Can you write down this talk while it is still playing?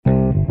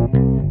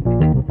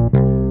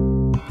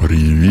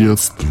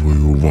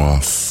Приветствую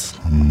вас,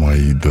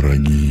 мои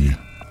дорогие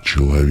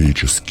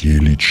человеческие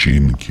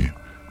личинки.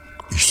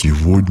 И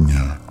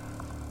сегодня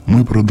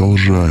мы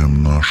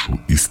продолжаем нашу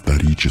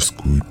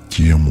историческую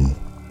тему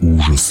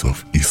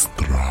ужасов и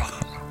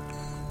страха.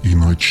 И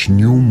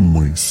начнем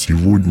мы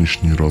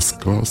сегодняшний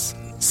рассказ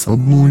с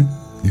одной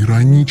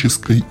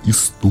иронической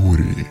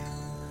истории.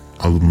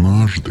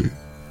 Однажды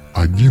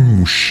один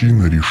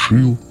мужчина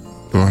решил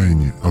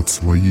втайне от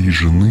своей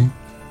жены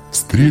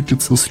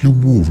встретиться с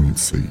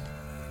любовницей.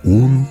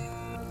 Он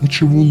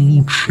ничего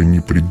лучше не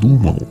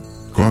придумал,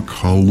 как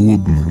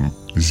холодным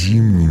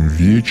зимним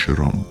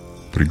вечером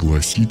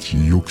пригласить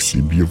ее к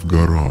себе в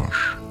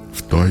гараж,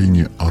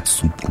 втайне от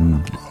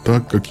супруги,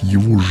 так как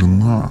его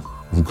жена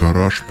в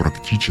гараж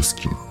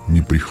практически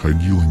не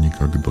приходила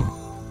никогда.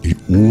 И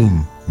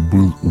он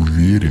был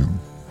уверен,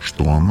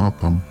 что она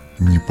там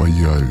не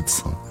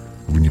появится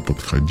в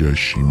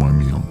неподходящий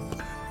момент.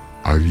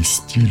 А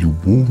вести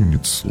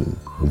любовницу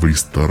в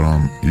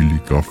ресторан или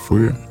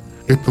кафе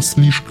 – это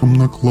слишком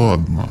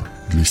накладно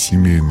для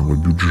семейного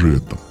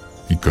бюджета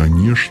и,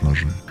 конечно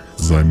же,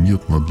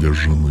 заметно для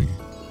жены.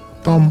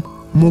 Там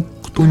мог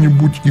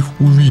кто-нибудь их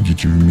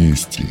увидеть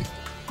вместе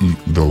и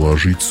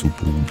доложить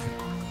супруге.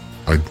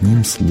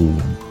 Одним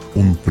словом,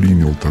 он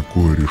принял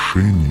такое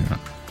решение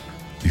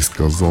и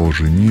сказал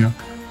жене,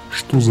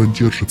 что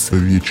задержится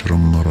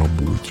вечером на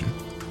работе.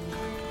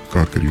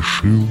 Как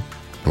решил,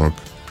 так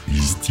и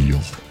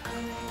сделал.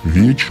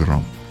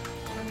 Вечером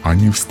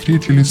они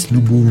встретились с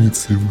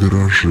любовницей в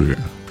гараже.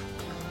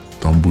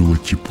 Там было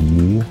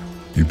тепло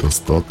и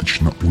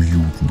достаточно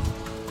уютно.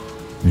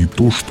 Не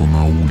то что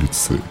на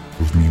улице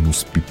в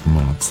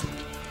 -15.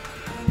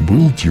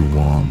 Был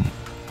диван,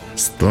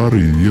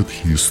 старые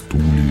ветхие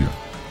стулья,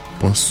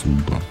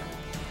 посуда.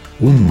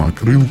 Он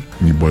накрыл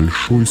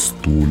небольшой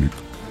столик,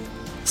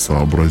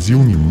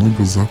 сообразил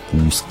немного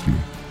закуски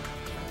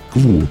к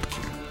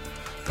водке,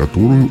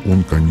 которую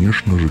он,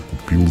 конечно же,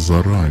 купил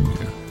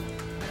заранее.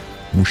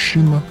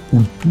 Мужчина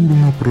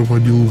культурно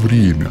проводил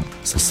время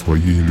со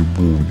своей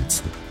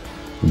любовницей,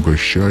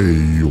 угощая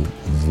ее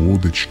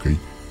водочкой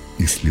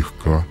и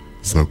слегка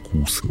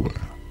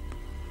закусывая.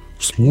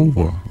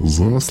 Слово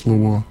за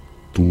слово,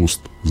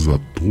 тост за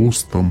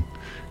тостом,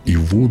 и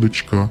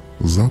водочка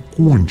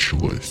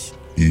закончилась.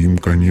 И им,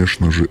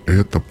 конечно же,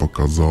 это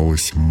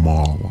показалось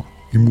мало.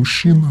 И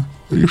мужчина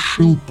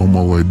решил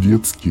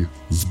по-молодецки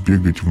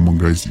сбегать в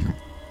магазин,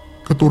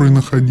 который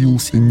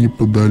находился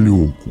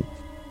неподалеку,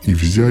 и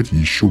взять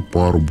еще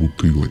пару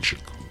бутылочек.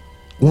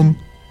 Он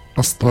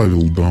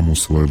оставил даму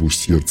своего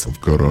сердца в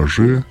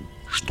гараже,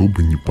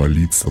 чтобы не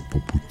палиться по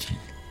пути.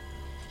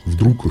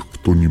 Вдруг их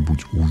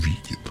кто-нибудь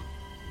увидит.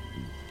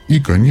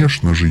 И,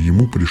 конечно же,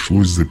 ему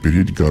пришлось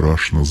запереть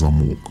гараж на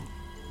замок.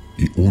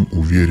 И он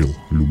уверил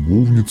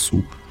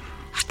любовницу,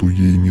 что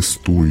ей не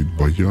стоит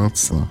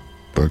бояться,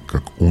 так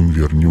как он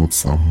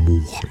вернется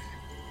мухой.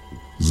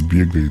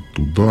 Сбегает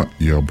туда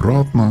и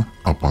обратно,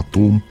 а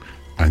потом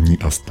они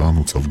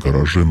останутся в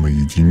гараже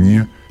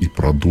наедине и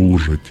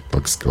продолжат,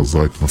 так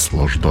сказать,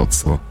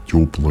 наслаждаться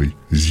теплой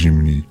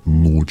зимней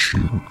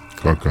ночью,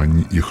 как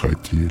они и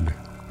хотели.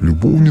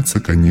 Любовница,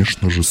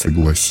 конечно же,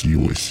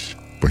 согласилась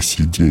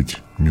посидеть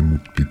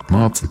минут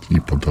 15 и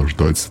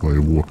подождать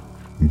своего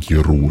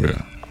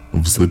героя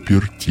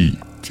взаперти.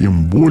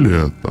 Тем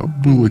более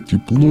там было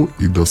тепло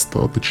и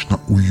достаточно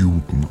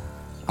уютно.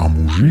 А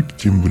мужик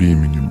тем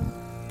временем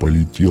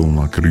полетел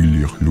на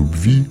крыльях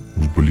любви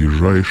в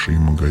ближайший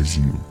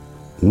магазин.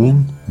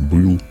 Он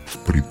был в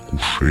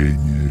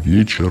предвкушении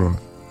вечера,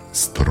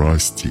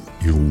 страсти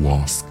и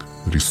ласк,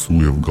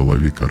 рисуя в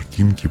голове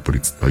картинки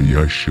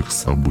предстоящих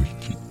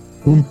событий.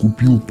 Он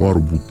купил пару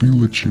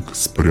бутылочек,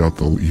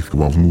 спрятал их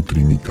во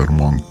внутренний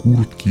карман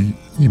куртки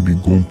и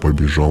бегом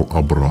побежал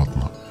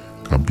обратно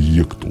к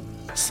объекту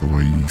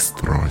своей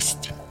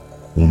страсти.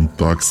 Он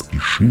так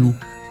спешил,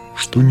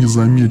 что не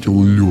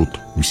заметил лед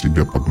у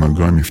себя под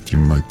ногами в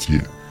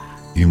темноте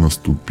и на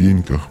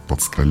ступеньках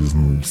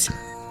подскользнулся.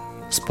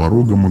 С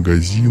порога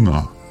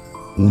магазина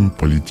он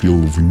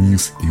полетел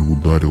вниз и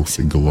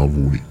ударился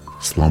головой,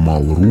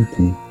 сломал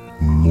руку,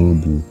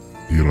 ногу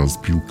и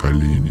разбил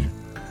колени.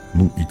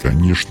 Ну и,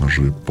 конечно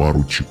же,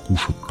 пару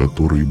чекушек,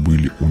 которые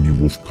были у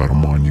него в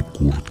кармане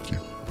куртки.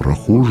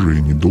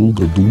 Прохожие,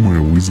 недолго думая,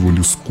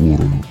 вызвали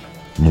скорую,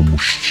 но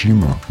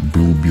мужчина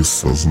был без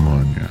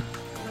сознания.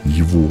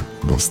 Его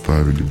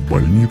доставили в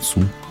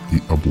больницу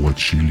и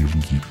облачили в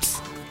гипс.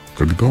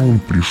 Когда он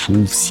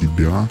пришел в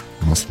себя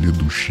на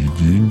следующий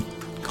день,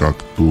 как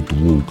тот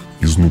волк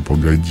из «Ну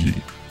погоди»,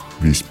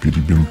 весь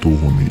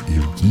перебинтованный и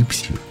в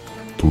гипсе,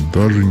 то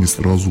даже не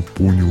сразу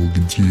понял,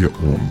 где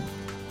он.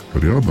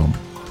 Рядом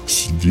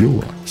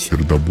сидела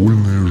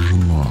сердобольная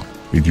жена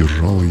и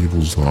держала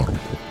его за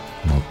руку.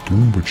 На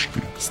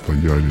тумбочке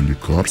стояли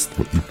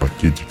лекарства и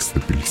пакетик с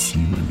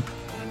апельсинами.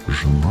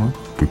 Жена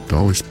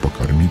пыталась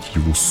покормить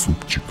его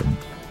супчиком.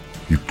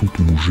 И тут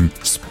мужик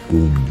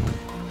вспомнил,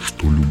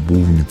 что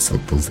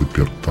любовница-то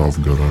заперта в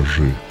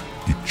гараже,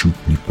 и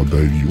чуть не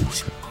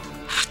подавился.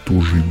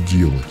 Что же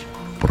делать?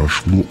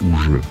 Прошло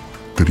уже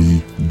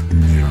 3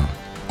 дня,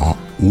 а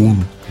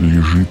Он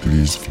лежит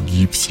весь в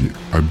гипсе,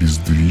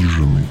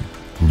 обездвиженный,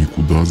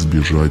 никуда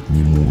сбежать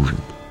не может,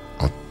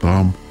 а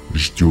там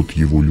ждет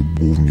его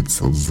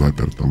любовница в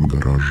запертом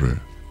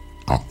гараже.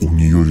 А у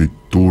нее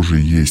ведь тоже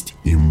есть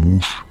и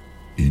муж,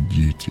 и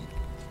дети.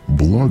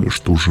 Благо,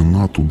 что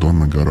жена туда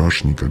на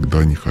гараж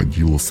никогда не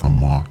ходила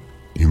сама,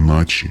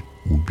 иначе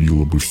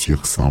убила бы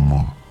всех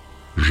сама.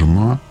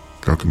 Жена,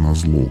 как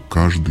назло,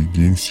 каждый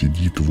день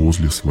сидит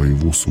возле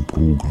своего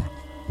супруга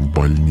в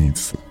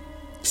больнице.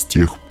 С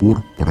тех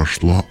пор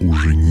прошла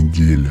уже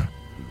неделя.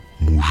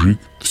 Мужик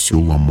все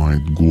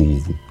ломает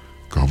голову,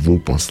 кого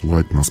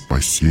послать на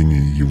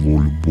спасение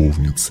его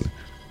любовницы,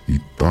 и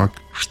так,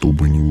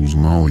 чтобы не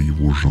узнала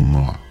его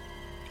жена.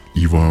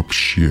 И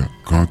вообще,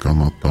 как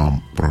она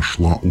там,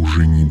 прошла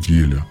уже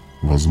неделя,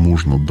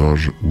 возможно,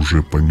 даже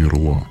уже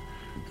померла,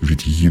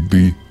 ведь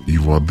еды и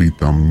воды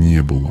там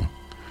не было.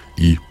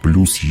 И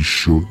плюс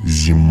еще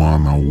зима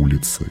на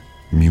улице,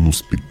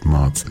 минус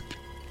 15.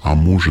 А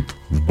может,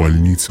 в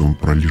больнице он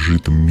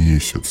пролежит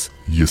месяц,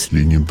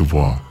 если не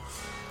 2.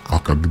 А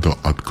когда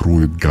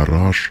откроет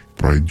гараж,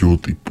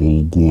 пройдет и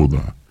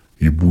полгода,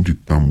 и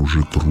будет там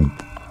уже труп.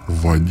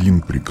 В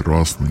один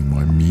прекрасный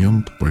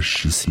момент, по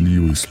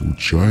счастливой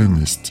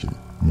случайности,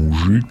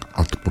 мужик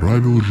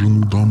отправил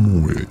жену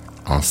домой,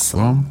 а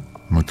сам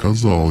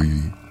наказал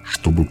ей,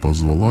 чтобы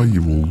позвала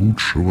его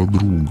лучшего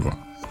друга.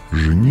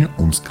 Жене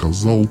он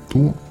сказал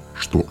то,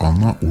 что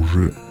она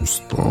уже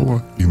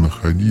устала и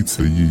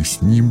находиться ей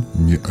с ним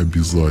не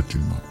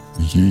обязательно.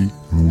 Ей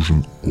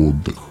нужен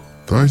отдых.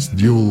 Та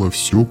сделала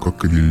все,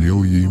 как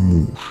велел ей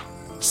муж.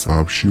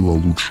 Сообщила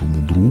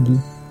лучшему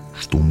другу,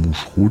 что муж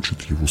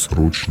хочет его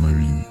срочно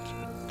видеть.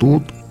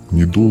 Тот,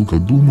 недолго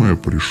думая,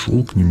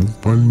 пришел к нему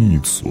в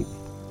больницу.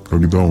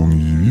 Когда он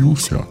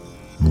явился,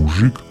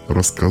 мужик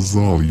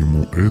рассказал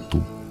ему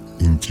эту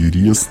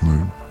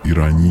интересную,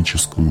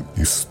 ироническую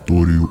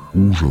историю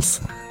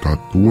ужаса,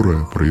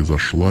 которая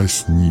произошла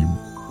с ним.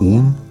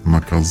 Он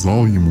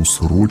наказал ему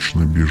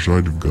срочно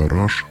бежать в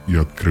гараж и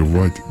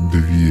открывать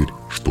дверь,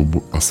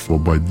 чтобы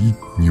освободить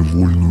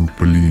невольную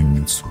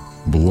пленницу.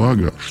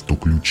 Благо, что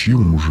ключи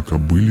у мужика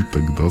были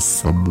тогда с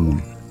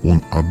собой.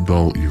 Он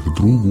отдал их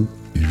другу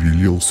и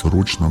велел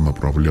срочно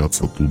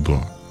направляться туда.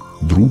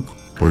 Друг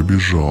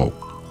побежал.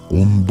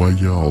 Он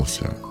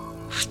боялся.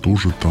 Что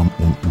же там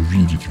он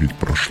увидит, ведь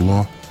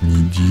прошла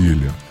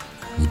неделя.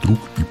 Вдруг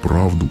и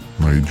правду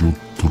найдет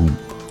труп.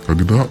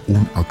 Когда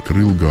он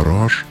открыл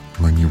гараж,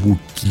 на него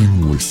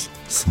кинулось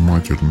с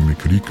матерными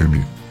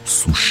криками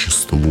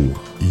существо.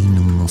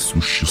 Именно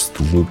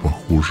существо,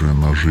 похожее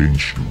на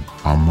женщину.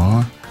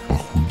 Она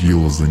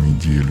похудела за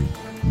неделю,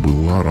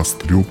 была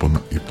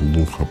растрепана и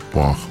плохо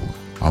пахла.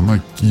 Она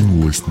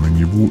кинулась на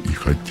него и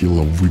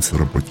хотела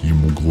выцарапать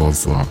ему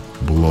глаза.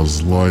 Была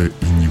злая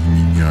и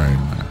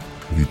невменяемая,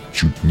 ведь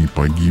чуть не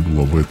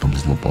погибла в этом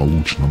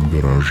злополучном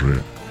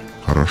гараже.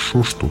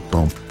 Хорошо, что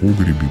там в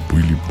погребе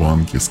были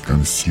банки с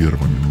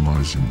консервами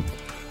на зиму.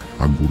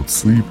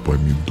 Огурцы,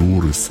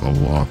 помидоры,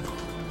 салат.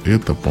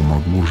 Это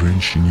помогло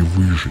женщине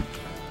выжить.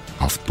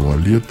 А в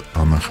туалет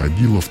она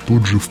ходила в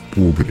тот же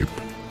погреб.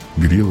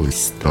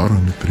 Грелась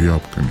старыми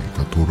тряпками,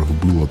 которых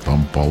было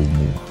там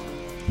полно.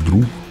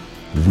 Друг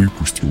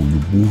выпустил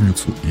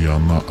любовницу, и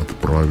она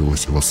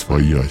отправилась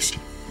восвояси.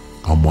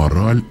 А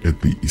мораль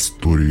этой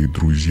истории,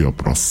 друзья,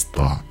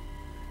 проста.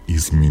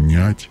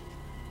 Изменять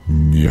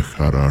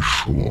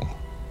нехорошо.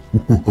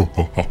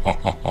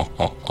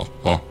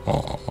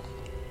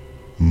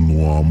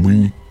 Ну а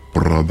мы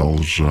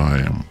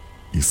продолжаем.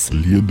 И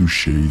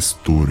следующая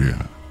история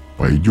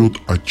пойдет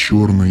о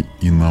черной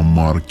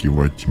иномарке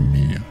во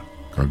тьме.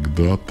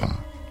 Когда-то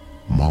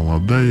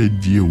молодая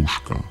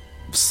девушка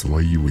в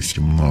свои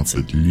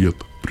 18 лет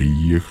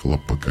приехала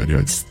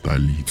покорять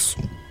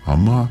столицу.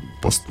 Она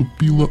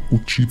поступила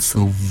учиться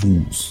в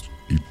вуз,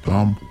 и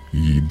там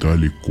ей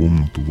дали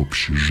комнату в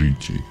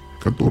общежитии,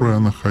 которая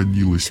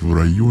находилась в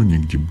районе,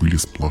 где были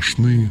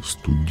сплошные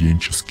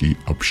студенческие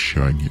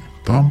общаги.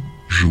 Там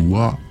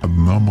жила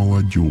одна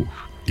молодежь,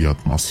 и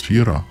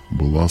атмосфера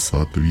была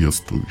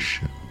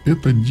соответствующая.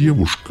 Эта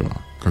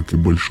девушка, как и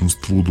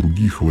большинство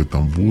других в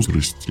этом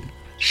возрасте,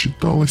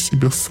 считала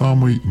себя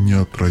самой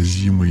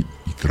неотразимой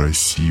и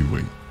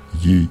красивой.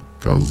 Ей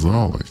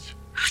казалось,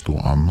 что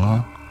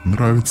она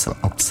нравится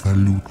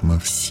абсолютно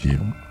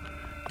всем,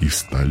 и в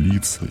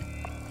столице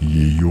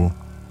ее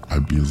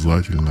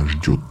обязательно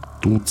ждет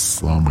тот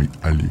самый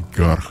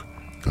олигарх,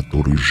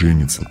 который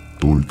женится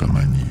только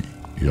на ней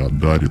и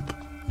одарит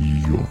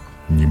ее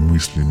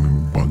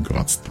немыслимыми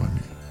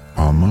богатствами.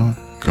 Она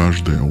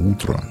каждое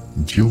утро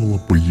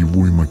делала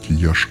боевой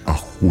макияж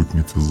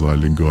охотницы за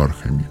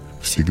олигархами,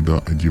 всегда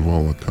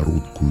одевала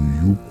короткую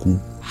юбку,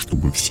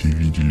 чтобы все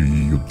видели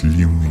ее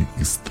длинные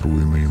и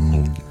стройные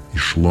ноги, и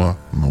шла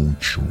на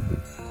учебу.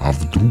 А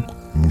вдруг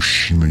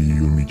мужчина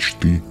ее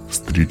мечты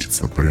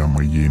встретится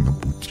прямо ей на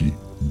пути,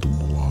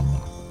 думала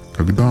она.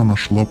 Когда она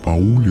шла по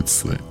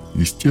улице,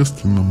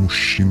 естественно,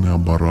 мужчины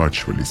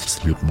оборачивались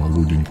вслед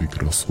молоденькой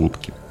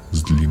красотке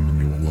с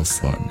длинными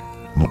волосами.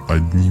 Но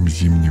одним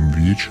зимним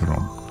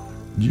вечером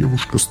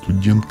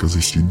Девушка-студентка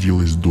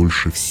засиделась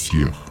дольше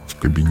всех в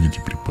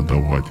кабинете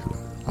преподавателя.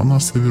 Она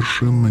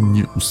совершенно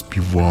не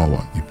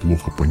успевала и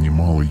плохо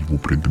понимала его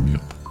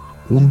предмет.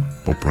 Он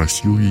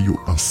попросил ее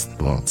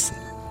остаться,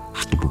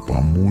 чтобы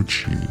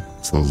помочь ей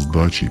со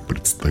сдачей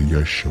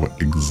предстоящего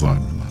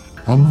экзамена.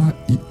 Она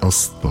и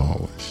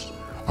осталась.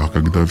 А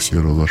когда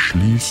все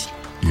разошлись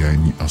и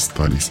они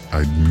остались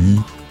одни,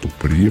 то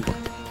препод,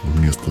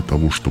 вместо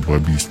того, чтобы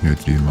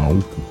объяснять ей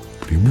науку,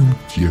 прямым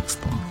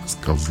текстом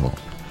сказал,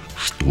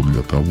 что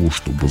для того,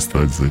 чтобы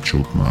сдать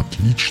зачет на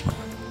отлично,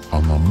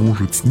 она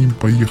может с ним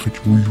поехать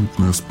в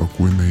уютное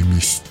спокойное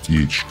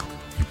местечко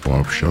и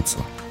пообщаться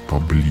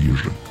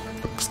поближе,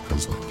 так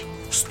сказать.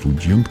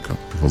 Студентка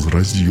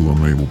возразила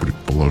на его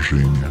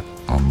предположение.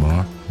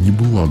 Она не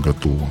была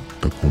готова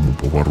к такому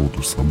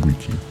повороту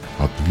событий,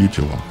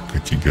 ответила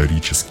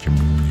категорическим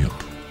 «нет»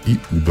 и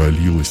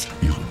удалилась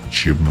из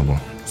учебного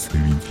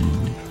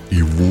заведения.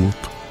 И вот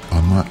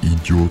она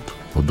идет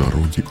по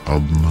дороге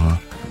одна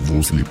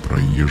возле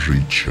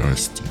проезжей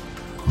части,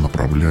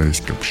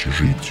 направляясь к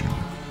общежитию.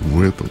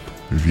 В этот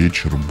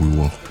вечер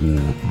было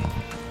холодно,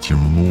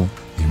 темно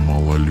и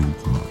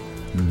малолюдно.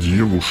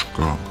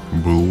 Девушка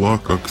была,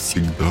 как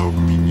всегда, в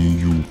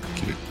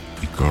мини-юбке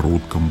и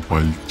коротком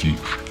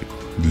пальтишке,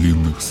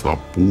 длинных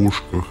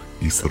сапожках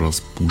и с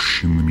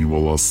распущенными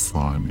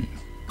волосами,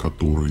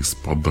 которые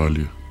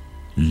спадали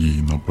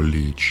ей на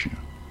плечи.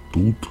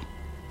 Тут,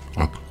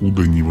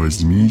 откуда ни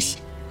возьмись,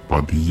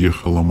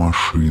 подъехала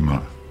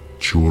машина,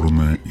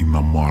 черная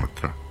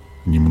иномарка,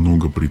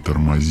 немного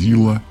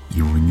притормозила,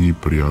 и в ней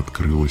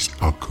приоткрылось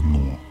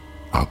окно.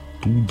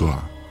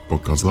 Оттуда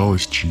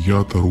показалась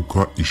чья-то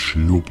рука и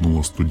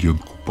шлепнула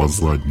студентку по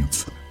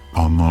заднице.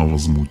 Она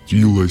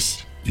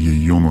возмутилась, и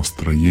ее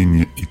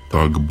настроение и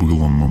так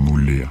было на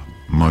нуле.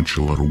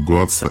 Начала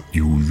ругаться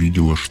и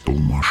увидела, что в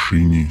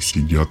машине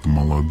сидят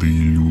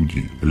молодые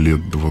люди,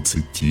 лет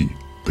 20,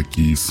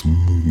 такие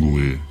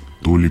смуглые,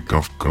 то ли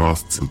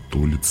кавказцы,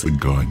 то ли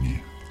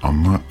цыгане.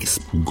 Она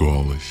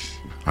испугалась,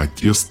 а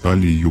те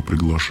стали ее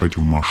приглашать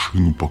в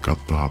машину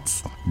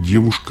покататься.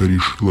 Девушка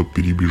решила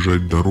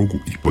перебежать дорогу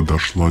и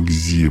подошла к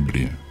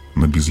зебре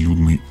на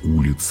безлюдной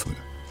улице.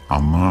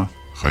 Она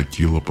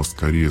хотела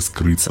поскорее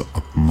скрыться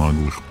от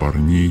наглых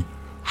парней,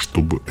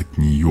 чтобы от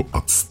нее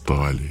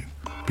отстали,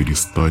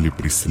 перестали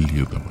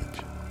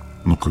преследовать.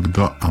 Но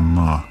когда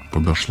она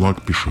подошла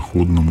к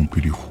пешеходному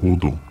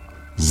переходу,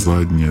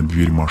 задняя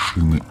дверь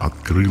машины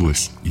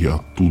открылась, и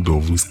оттуда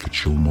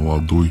выскочил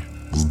молодой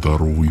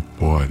здоровый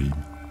парень.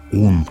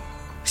 Он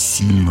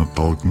сильно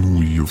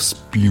толкнул ее в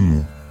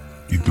спину,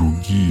 и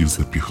другие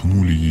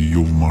запихнули ее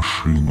в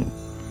машину,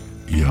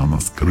 и она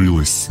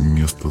скрылась с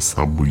места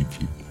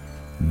событий.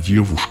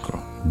 Девушка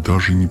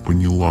даже не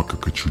поняла,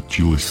 как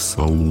очутилась в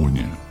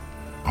салоне,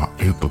 а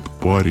этот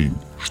парень,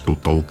 что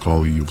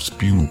толкал ее в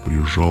спину,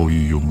 прижал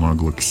ее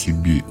нагло к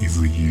себе и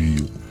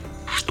заявил,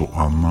 что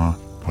она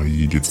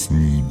поедет с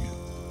ними.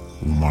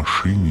 В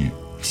машине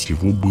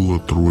всего было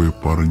 3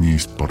 парней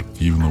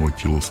спортивного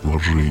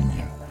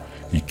телосложения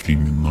и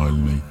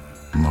криминальной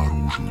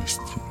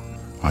наружности.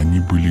 Они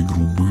были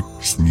грубы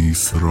с ней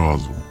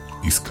сразу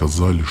и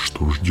сказали,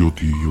 что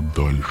ждет ее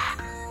дальше.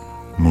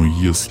 Но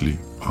если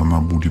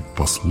она будет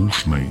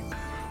послушной,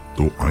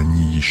 то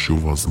они еще,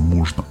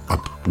 возможно,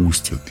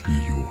 отпустят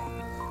ее.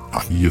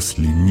 А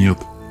если нет,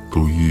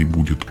 то ей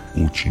будет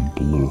очень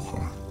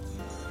плохо.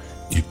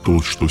 И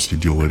тот, что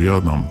сидел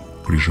рядом,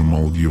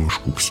 прижимал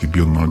девушку к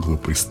себе, нагло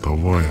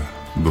приставая,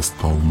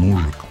 достал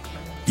ножик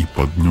и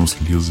поднес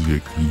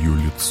лезвие к ее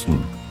лицу.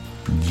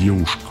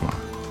 Девушка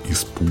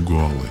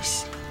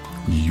испугалась.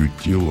 Ее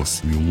тело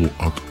свело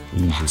от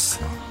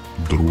ужаса.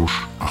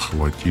 Дрожь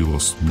охватила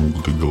с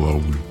ног до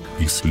головы,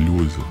 и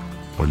слезы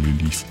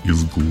полились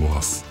из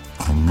глаз.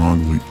 А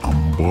наглый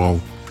амбал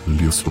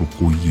лез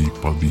рукой ей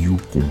под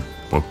юбку,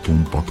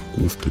 потом под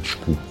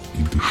кофточку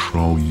и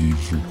дышал ей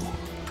в ухо.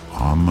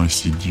 А она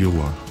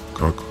сидела,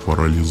 как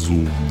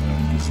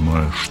парализованная, не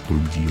зная, что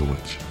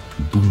делать.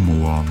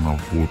 Думала она,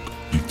 вот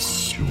и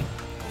все.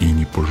 И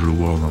не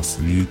пожила на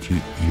свете,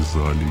 и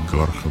за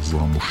олигарха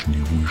замуж не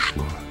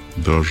вышла.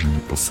 Даже не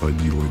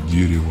посадила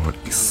дерево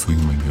и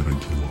сына не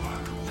родила.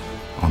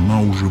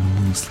 Она уже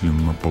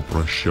мысленно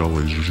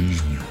попрощалась с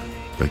жизнью.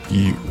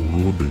 Такие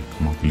уроды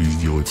могли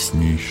сделать с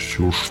ней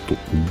все, что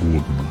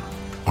угодно.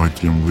 А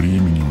тем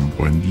временем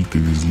бандиты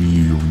везли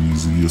ее в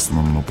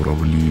неизвестном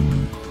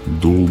направлении,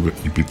 долго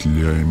и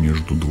петляя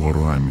между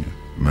дворами,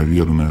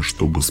 наверное,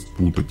 чтобы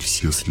спутать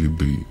все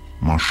следы.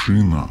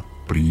 Машина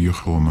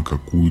приехала на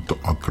какую-то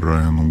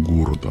окраину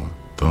города.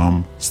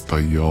 Там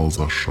стоял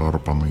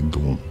зашарпанный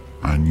дом.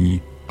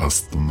 Они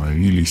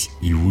остановились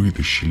и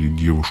вытащили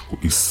девушку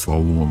из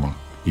салона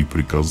и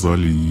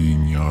приказали ей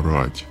не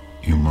орать,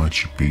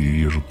 иначе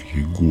перережут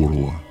ей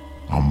горло.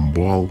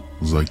 Амбал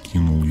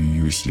закинул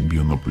ее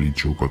себе на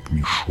плечо как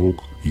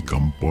мешок, и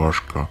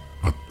компашка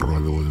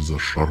отправилась в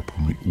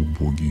зашарпанный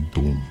убогий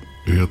дом.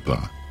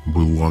 Это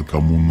была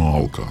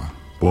коммуналка.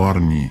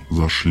 Парни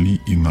зашли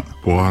на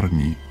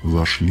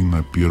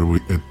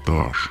первый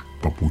этаж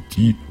По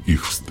пути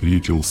их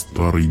встретил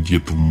старый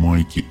дед в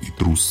майке и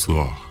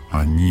трусах.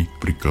 Они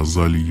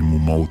приказали ему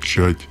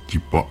молчать,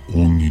 типа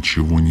он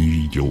ничего не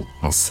видел,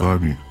 а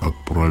сами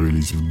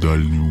отправились в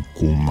дальнюю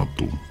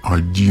комнату.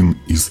 Один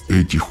из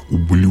этих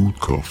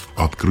ублюдков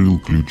открыл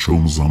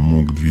ключом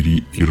замок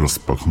двери и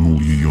распахнул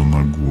ее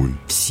ногой.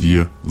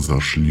 Все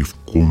зашли в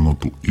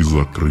комнату и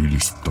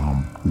закрылись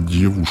там.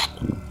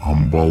 Девушку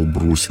амбал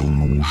бросил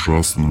на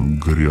ужасную,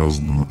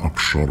 грязную,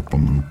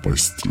 обшарпанную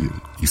постель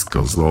и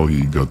сказал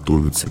ей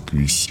готовиться к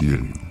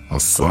веселью. А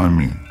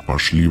сами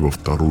пошли во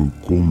вторую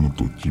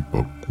комнату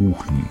типа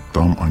кухни.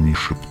 Там они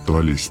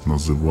шептались,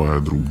 называя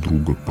друг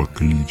друга по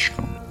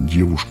кличкам.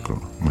 Девушка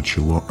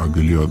начала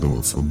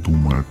оглядываться,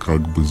 думая,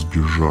 как бы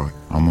сбежать.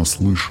 Она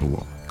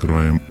слышала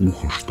краем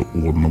уха, что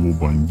у одного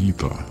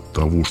бандита,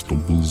 того, что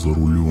был за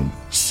рулем,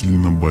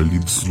 сильно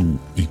болит зуб,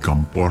 и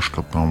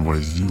компашка там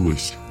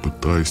возилась,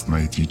 пытаясь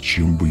найти,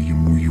 чем бы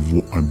ему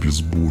его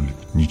обезболить.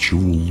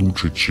 Ничего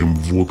лучше, чем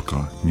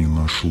водка, не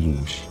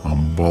нашлось.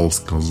 Амбал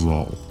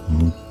сказал: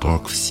 «Ну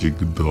так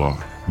всегда,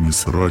 не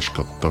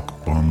срачка,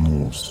 так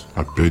понос».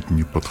 Опять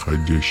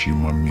неподходящий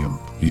момент,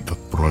 и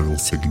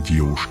отправился к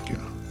девушке.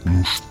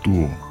 «Ну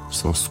что,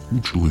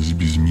 соскучилась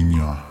без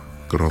меня,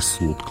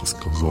 красотка?» —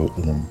 сказал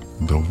он.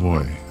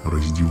 «Давай,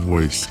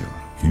 раздевайся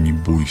и не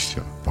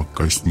бойся,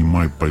 пока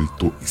снимай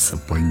пальто и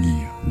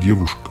сапоги».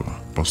 Девушка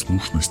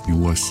послушно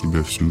сняла с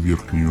себя всю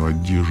верхнюю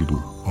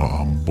одежду,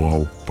 а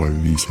амбал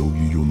повесил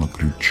ее на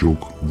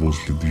крючок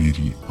возле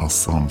двери, а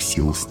сам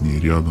сел с ней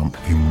рядом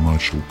и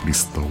начал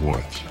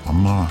приставать.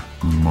 Она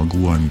не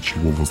могла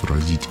ничего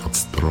возразить от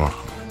страха,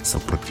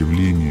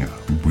 сопротивления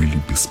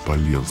были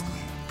бесполезны.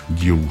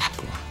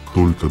 Девушка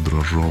только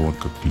дрожала,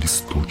 как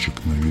листочек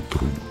на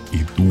ветру,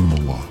 и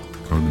думала,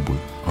 как бы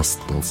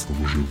остаться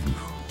в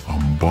живых.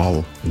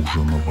 Амбал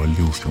уже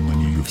навалился на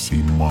нее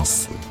всей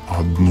массой,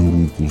 одну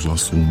руку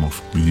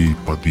засунув ей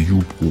под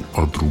юбку,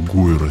 а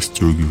другой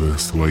расстегивая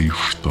свои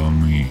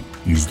штаны.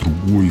 Из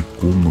другой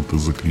комнаты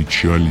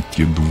закричали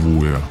те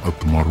двое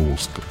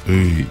отморозков: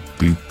 «Эй,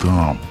 ты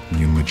там,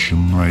 не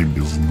начинай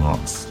без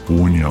нас!»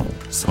 Понял,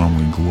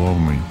 самый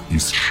главный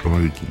из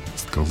шайки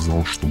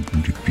сказал, что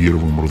будет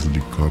первым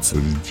развлекаться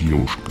с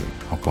девушкой,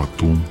 а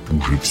потом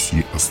уже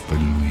все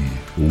остальные.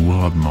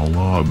 «Ладно,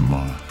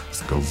 ладно», —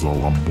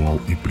 сказал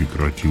амбал и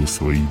прекратил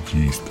свои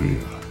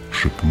действия,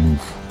 шепнув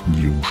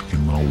девушке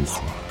на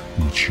ухо: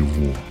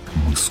 «Ничего,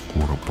 мы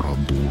скоро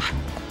продолжим.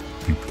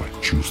 Ты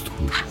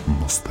почувствуешь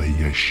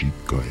настоящий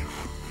кайф».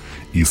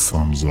 И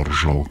сам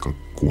заржал, как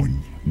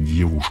конь.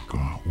 Девушка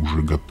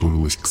уже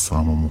готовилась к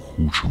самому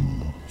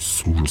худшему,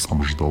 с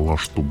ужасом ждала,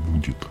 что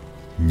будет.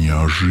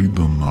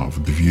 Неожиданно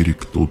в двери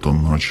кто-то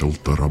начал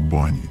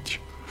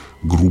тарабанить,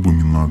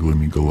 грубыми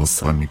наглыми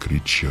голосами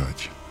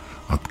кричать: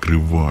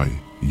 «Открывай,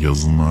 я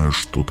знаю,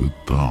 что ты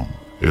там».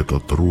 Эта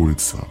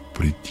троица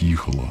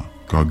притихла,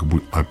 как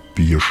бы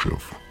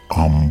опешив.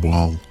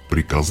 Амбал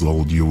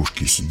приказал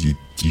девушке сидеть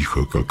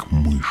тихо, как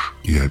мышь,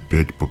 и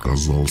опять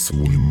показал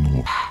свой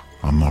нож.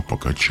 Она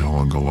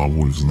покачала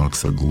головой в знак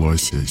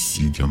согласия,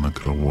 сидя на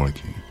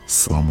кровати.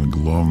 Самый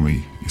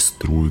главный из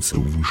троицы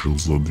вышел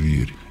за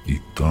дверь, и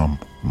там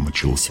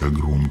начался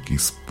громкий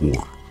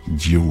спор.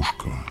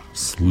 Девушка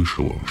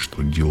слышала,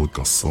 что дело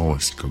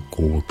касалось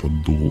какого-то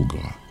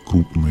долга,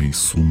 крупной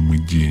суммы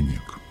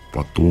денег.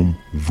 Потом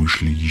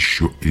вышли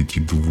еще эти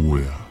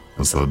двое.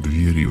 За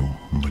дверью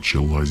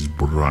началась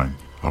брань,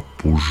 а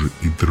позже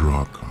и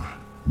драка.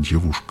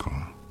 Девушка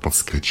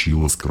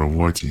подскочила с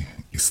кровати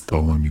и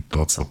стала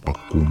метаться по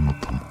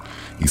комнатам,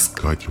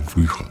 искать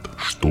выход,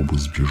 чтобы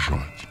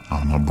сбежать.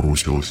 Она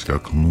бросилась к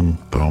окну,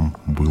 там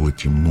было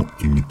темно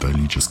и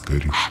металлическая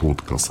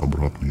решетка с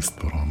обратной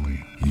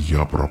стороны.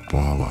 «Я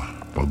пропала»,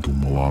 —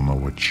 подумала она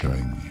в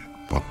отчаянии.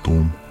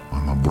 Потом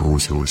она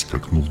бросилась к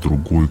окну в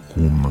другой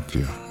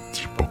комнате,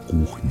 типа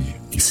кухни,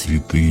 и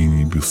святые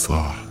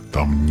небеса,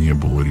 там не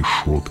было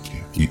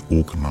решетки, и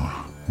окна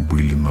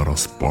были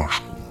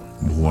нараспашку.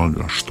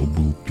 Благо, что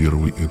был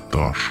первый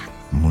этаж,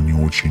 но не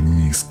очень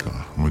низко,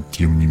 но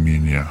тем не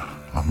менее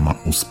она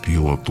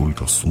успела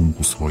только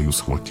сумку свою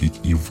схватить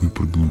и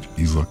выпрыгнуть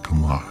из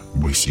окна.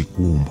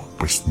 Босиком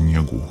по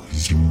снегу,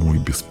 зимой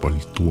без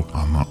пальто,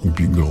 она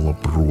убегала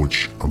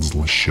прочь от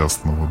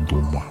злосчастного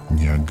дома,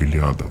 не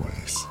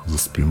оглядываясь. За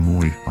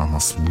спиной она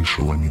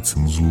слышала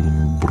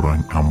нецензурную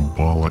брань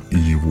амбала и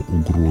его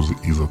угрозы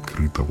из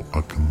открытого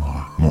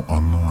окна, но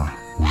она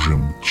уже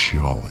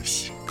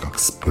мчалась, как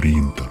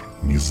спринтер,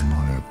 не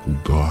зная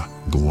куда,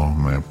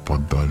 главное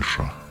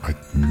подальше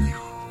от них.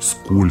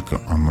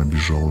 Сколько она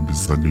бежала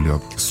без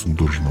оглядки,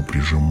 судорожно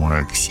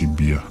прижимая к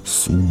себе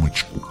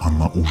сумочку,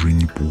 она уже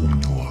не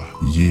помнила.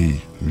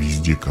 Ей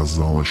везде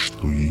казалось,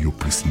 что ее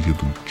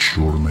преследует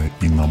черная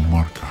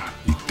иномарка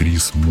и 3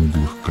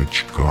 смуглых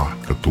качка,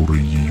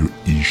 которые ее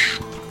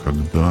ищут.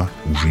 Когда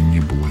уже не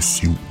было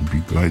сил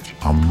убегать,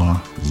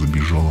 она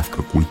забежала в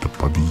какой-то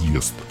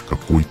подъезд,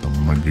 какой-то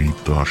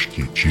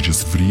многоэтажки.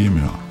 Через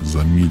время,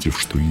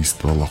 заметив, что ей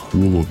стало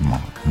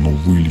холодно, но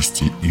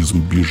вылезти из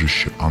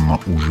убежища она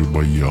уже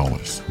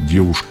боялась.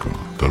 Девушка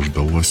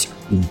дождалась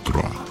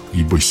утра,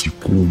 и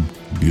босиком,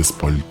 без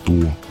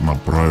пальто,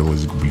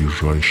 направилась к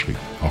ближайшей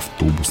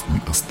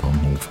автобусной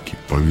остановке.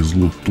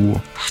 Повезло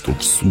то, что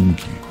в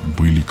сумке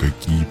были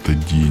какие-то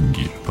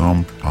деньги.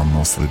 Там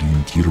она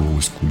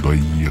сориентировалась, куда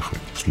ехать.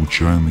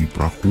 Случайные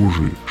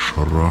прохожие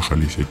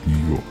шарахались от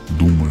нее,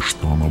 думая,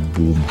 что она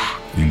бомж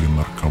или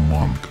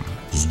наркоманка.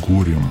 С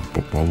горем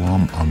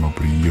пополам она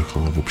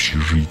приехала в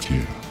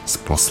общежитие.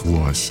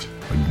 Спаслась,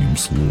 одним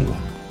словом.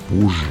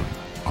 Позже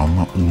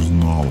она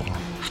узнала,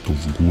 что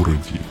в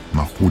городе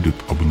находят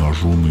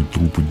обнаженные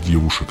трупы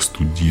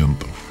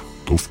девушек-студентов,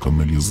 то в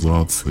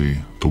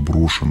канализации, то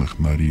брошенных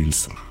на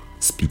рельсах.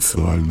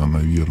 Специально,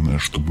 наверное,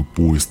 чтобы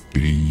поезд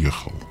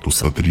переехал, то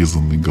с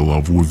отрезанной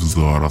головой в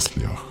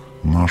зарослях.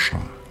 Наша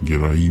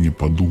героиня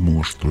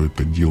подумала, что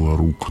это дело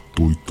рук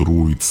той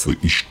троицы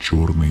из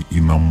черной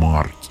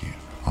иномарки.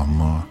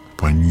 Она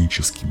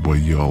панически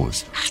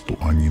боялась, что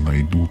они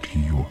найдут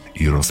ее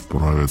и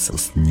расправятся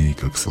с ней,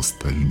 как с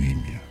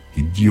остальными.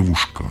 И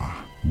девушка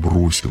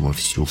бросила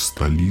все в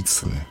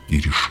столице и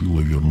решила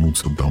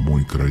вернуться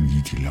домой к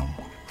родителям,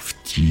 в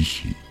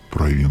тихий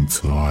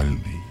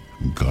провинциальный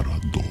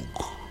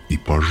городок. И,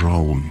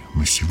 пожалуй,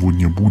 на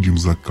сегодня будем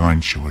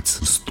заканчивать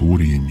с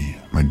историями.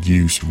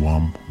 Надеюсь,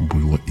 вам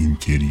было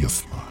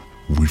интересно.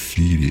 В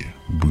эфире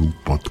был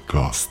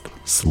подкаст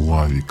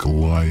Славик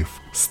Лайв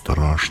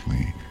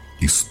 «Страшные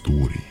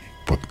истории».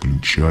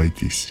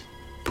 Подключайтесь,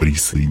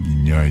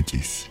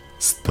 присоединяйтесь,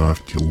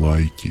 ставьте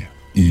лайки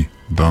и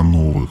до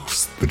новых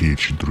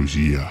встреч,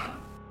 друзья!